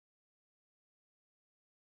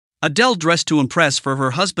Adele dressed to impress for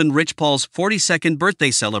her husband Rich Paul's 42nd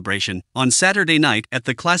birthday celebration on Saturday night at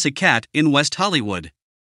the Classic Cat in West Hollywood.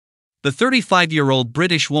 The 35-year-old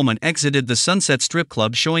British woman exited the Sunset Strip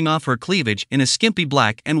Club showing off her cleavage in a skimpy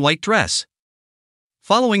black and white dress.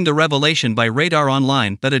 Following the revelation by Radar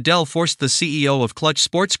Online that Adele forced the CEO of Clutch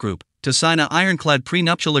Sports Group to sign an ironclad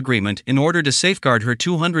prenuptial agreement in order to safeguard her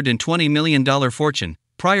 $220 million fortune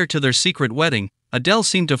prior to their secret wedding, Adele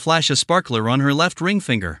seemed to flash a sparkler on her left ring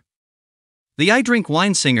finger. The I Drink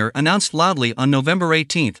Wine singer announced loudly on November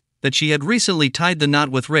 18 that she had recently tied the knot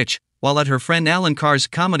with Rich while at her friend Alan Carr's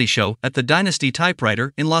comedy show at the Dynasty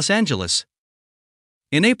Typewriter in Los Angeles.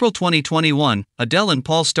 In April 2021, Adele and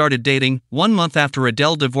Paul started dating, 1 month after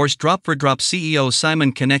Adele divorced drop-for-drop CEO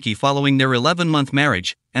Simon Konecki following their 11-month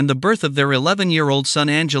marriage and the birth of their 11-year-old son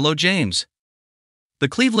Angelo James. The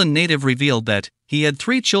Cleveland native revealed that he had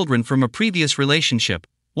 3 children from a previous relationship,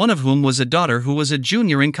 one of whom was a daughter who was a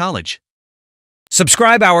junior in college.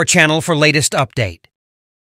 Subscribe our channel for latest update.